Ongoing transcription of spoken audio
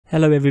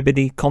Hello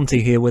everybody,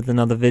 Conti here with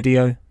another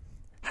video.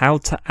 How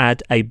to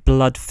add a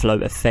blood flow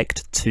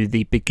effect to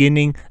the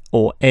beginning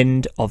or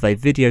end of a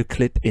video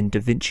clip in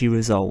DaVinci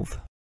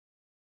Resolve.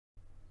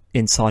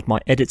 Inside my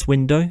edits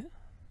window,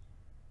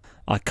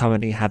 I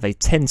currently have a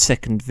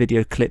 10-second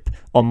video clip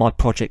on my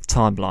project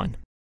timeline.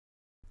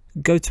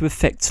 Go to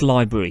Effects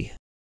Library.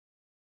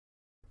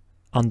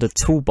 Under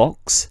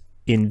Toolbox,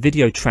 in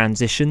Video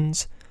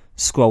Transitions,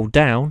 scroll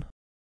down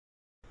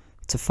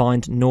to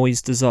find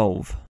Noise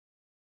Dissolve.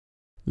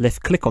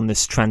 Left click on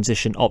this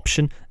transition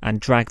option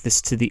and drag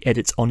this to the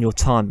edits on your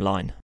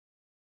timeline,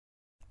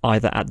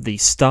 either at the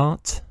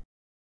start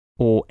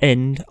or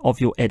end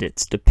of your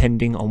edits,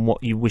 depending on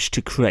what you wish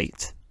to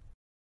create.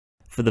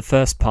 For the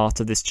first part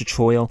of this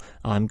tutorial,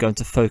 I'm going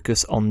to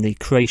focus on the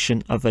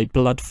creation of a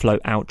blood flow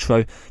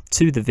outro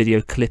to the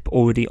video clip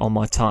already on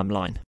my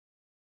timeline.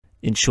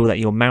 Ensure that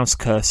your mouse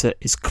cursor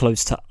is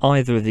close to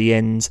either of the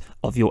ends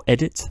of your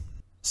edit,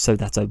 so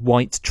that a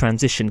white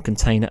transition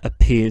container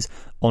appears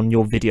on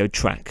your video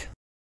track.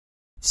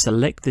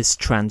 Select this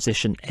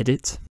transition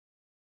edit,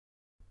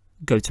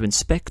 go to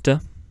Inspector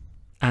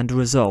and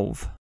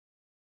Resolve.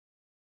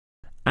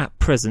 At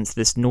present,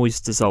 this noise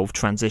dissolve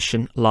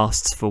transition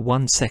lasts for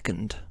 1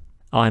 second.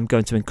 I am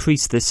going to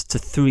increase this to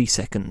 3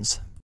 seconds.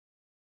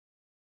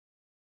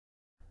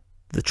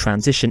 The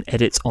transition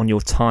edits on your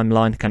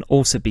timeline can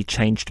also be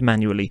changed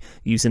manually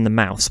using the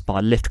mouse by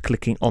left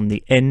clicking on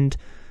the end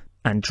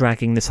and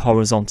dragging this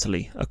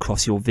horizontally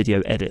across your video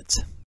edit.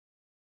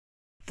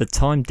 The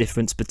time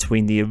difference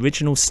between the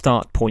original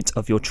start point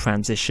of your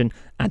transition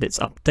and its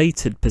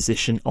updated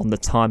position on the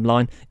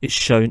timeline is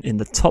shown in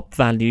the top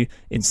value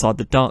inside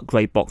the dark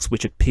grey box,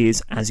 which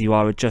appears as you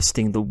are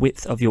adjusting the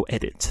width of your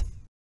edit.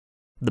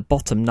 The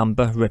bottom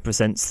number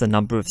represents the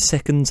number of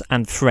seconds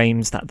and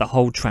frames that the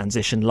whole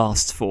transition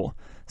lasts for,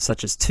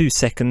 such as 2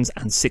 seconds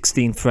and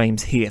 16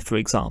 frames here, for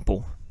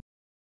example.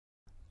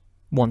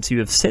 Once you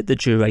have set the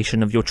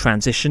duration of your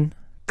transition,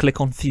 click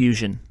on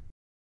Fusion.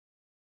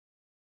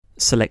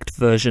 Select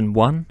version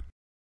 1.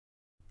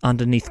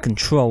 Underneath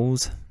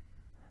Controls,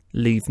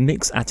 leave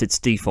Mix at its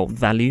default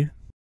value.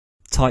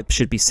 Type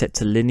should be set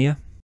to linear.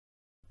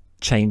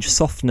 Change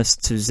softness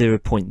to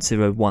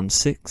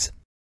 0.016.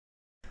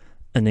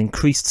 An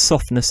increased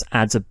softness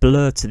adds a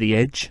blur to the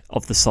edge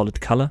of the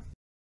solid color.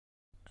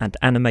 And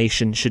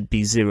animation should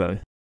be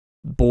 0.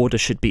 Border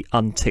should be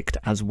unticked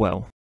as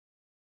well.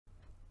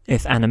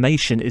 If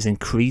animation is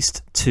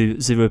increased to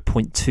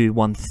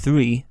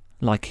 0.213,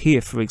 like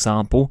here for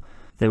example,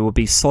 there will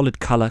be solid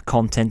color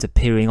content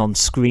appearing on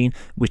screen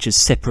which is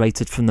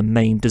separated from the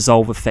main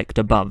dissolve effect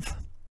above.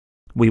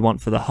 We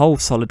want for the whole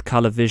solid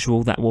color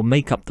visual that will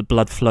make up the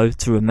blood flow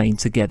to remain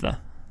together,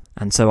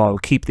 and so I will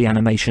keep the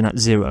animation at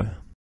 0.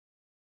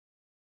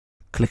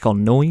 Click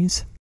on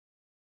Noise.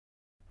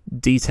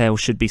 Detail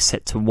should be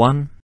set to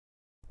 1,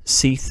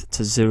 Seeth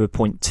to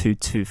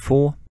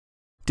 0.224,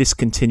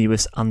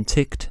 Discontinuous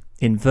unticked,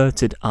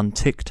 Inverted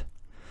unticked,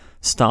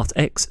 Start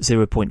X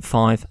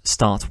 0.5,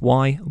 Start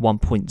Y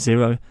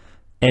 1.0,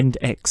 End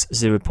X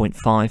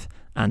 0.5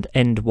 and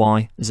End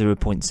Y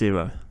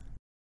 0.0.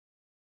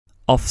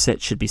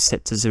 Offset should be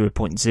set to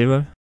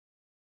 0.0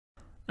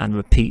 and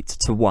repeat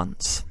to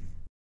once.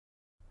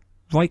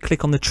 Right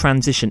click on the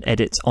transition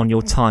edit on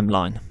your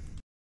timeline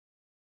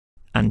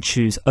and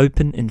choose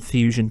Open in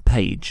Fusion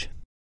Page.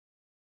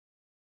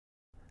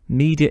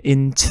 Media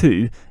in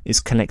 2 is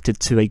connected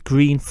to a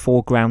green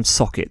foreground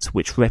socket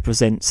which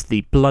represents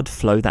the blood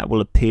flow that will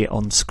appear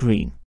on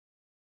screen.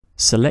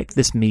 Select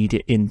this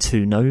Media in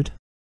 2 node,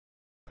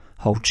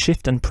 hold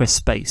Shift and press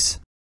space.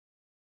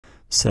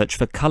 Search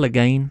for Color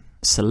Gain,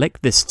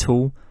 select this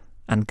tool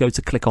and go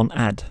to click on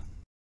Add.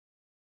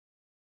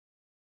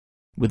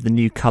 With the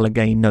new Color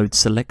Gain node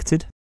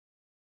selected,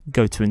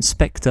 go to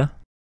Inspector,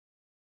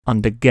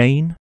 under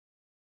Gain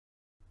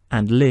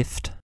and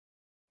Lift,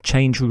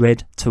 change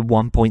red to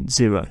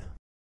 1.0.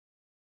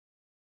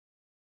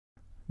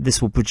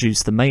 This will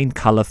produce the main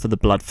color for the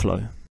blood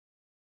flow.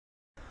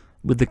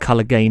 With the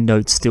Color Gain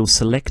node still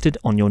selected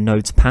on your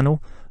nodes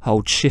panel,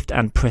 hold Shift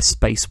and press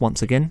space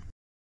once again,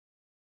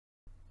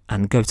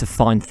 and go to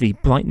find the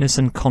Brightness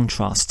and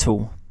Contrast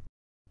tool.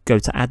 Go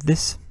to add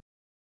this.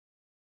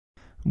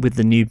 With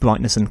the new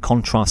Brightness and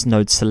Contrast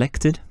node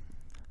selected,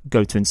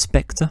 go to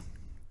Inspector,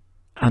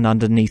 and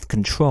underneath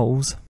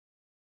Controls,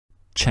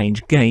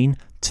 change Gain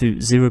to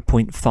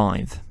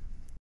 0.5.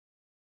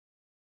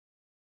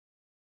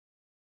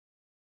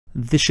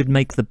 This should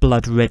make the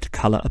blood red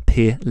colour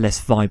appear less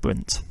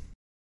vibrant.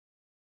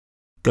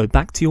 Go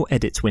back to your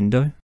Edit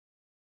window,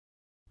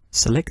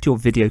 select your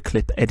video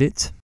clip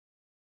edit,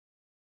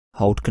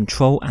 hold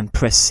Ctrl and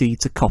press C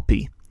to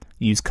copy.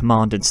 Use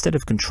Command instead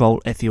of Control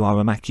if you are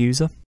a Mac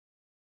user.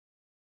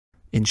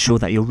 Ensure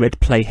that your red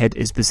playhead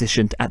is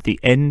positioned at the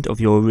end of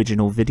your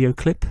original video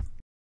clip.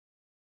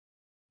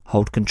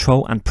 Hold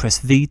Ctrl and press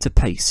V to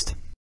paste.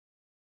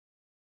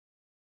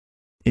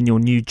 In your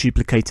new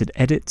duplicated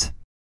edit,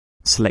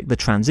 select the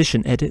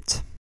transition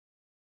edit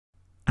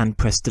and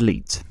press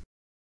delete.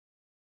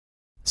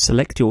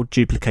 Select your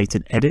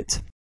duplicated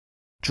edit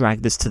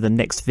Drag this to the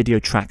next video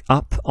track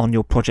up on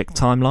your project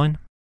timeline,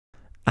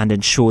 and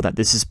ensure that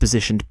this is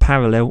positioned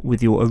parallel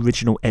with your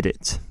original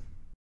edit,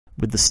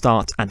 with the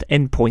start and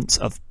end points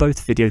of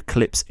both video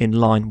clips in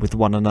line with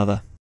one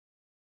another.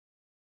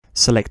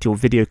 Select your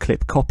video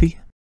clip copy,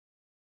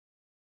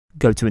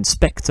 go to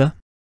Inspector,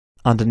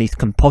 underneath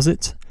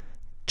Composite,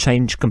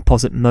 change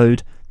Composite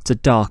Mode to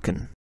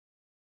Darken.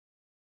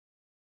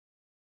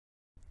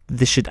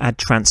 This should add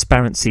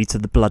transparency to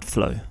the blood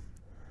flow.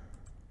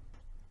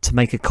 To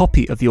make a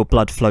copy of your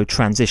blood flow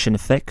transition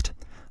effect,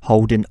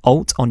 hold in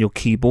Alt on your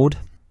keyboard,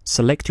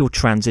 select your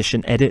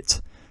transition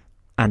edit,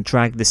 and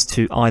drag this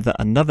to either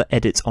another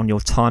edit on your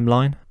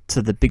timeline,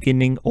 to the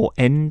beginning or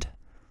end,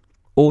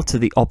 or to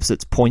the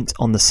opposite point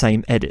on the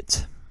same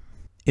edit.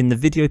 In the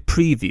video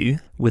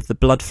preview, with the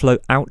blood flow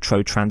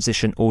outro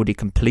transition already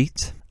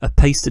complete, a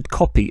pasted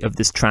copy of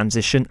this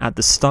transition at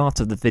the start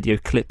of the video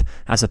clip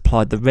has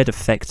applied the red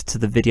effect to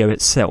the video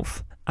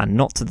itself, and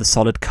not to the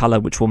solid colour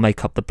which will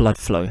make up the blood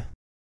flow.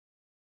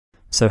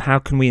 So how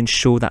can we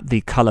ensure that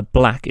the colour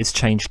black is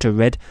changed to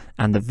red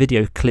and the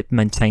video clip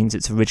maintains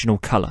its original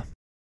colour?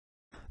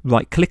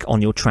 Right click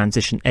on your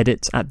transition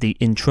edit at the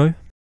intro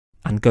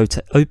and go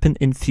to Open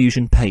in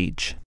Fusion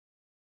page.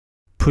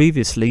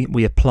 Previously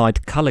we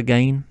applied colour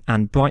gain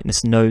and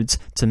brightness nodes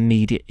to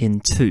Media in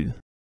 2.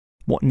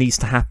 What needs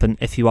to happen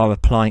if you are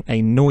applying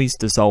a noise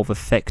dissolve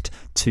effect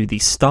to the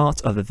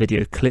start of a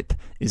video clip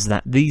is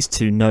that these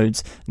two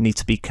nodes need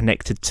to be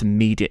connected to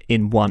Media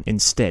in 1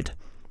 instead,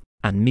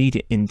 and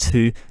Media in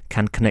 2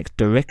 can connect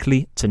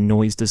directly to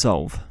noise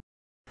dissolve.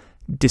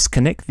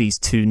 Disconnect these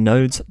two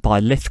nodes by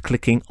left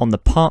clicking on the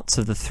parts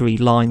of the three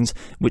lines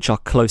which are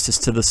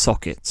closest to the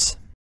sockets.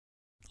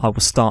 I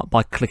will start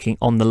by clicking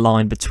on the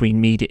line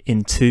between Media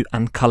in 2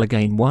 and Colour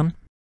Gain 1,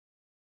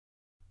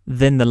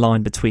 then the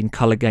line between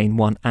Colour Gain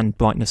 1 and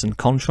Brightness and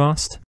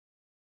Contrast,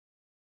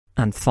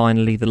 and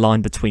finally the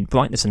line between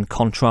Brightness and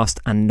Contrast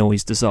and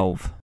Noise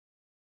Dissolve.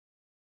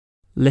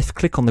 Left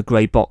click on the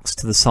grey box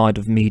to the side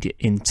of Media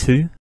in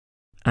 2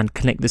 and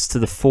connect this to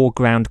the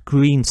foreground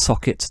green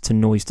socket to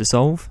Noise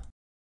Dissolve,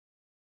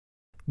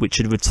 which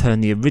should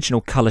return the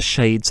original colour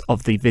shades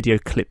of the video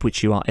clip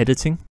which you are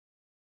editing.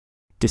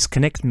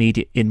 Disconnect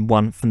Media in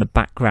 1 from the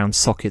background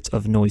socket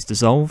of Noise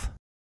Dissolve.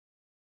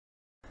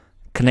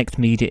 Connect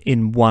Media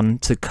in 1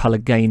 to Colour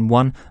Gain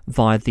 1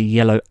 via the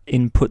yellow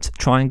input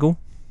triangle.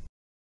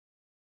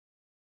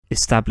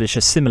 Establish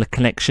a similar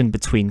connection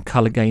between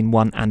Colour Gain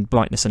 1 and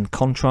Brightness and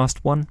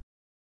Contrast 1.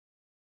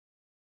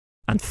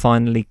 And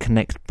finally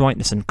connect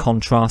Brightness and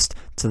Contrast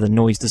to the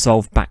Noise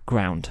Dissolve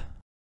background.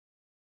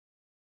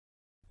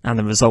 And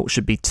the result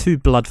should be two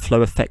blood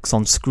flow effects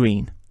on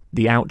screen.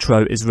 The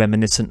outro is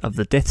reminiscent of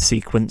the death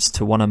sequence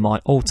to one of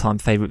my all-time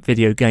favourite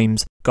video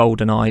games,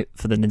 GoldenEye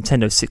for the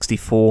Nintendo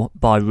 64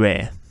 by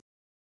Rare.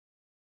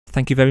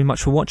 Thank you very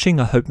much for watching.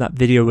 I hope that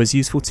video was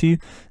useful to you.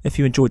 If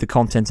you enjoyed the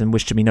content and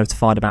wish to be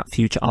notified about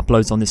future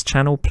uploads on this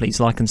channel, please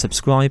like and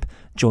subscribe.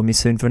 Join me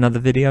soon for another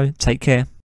video. Take care.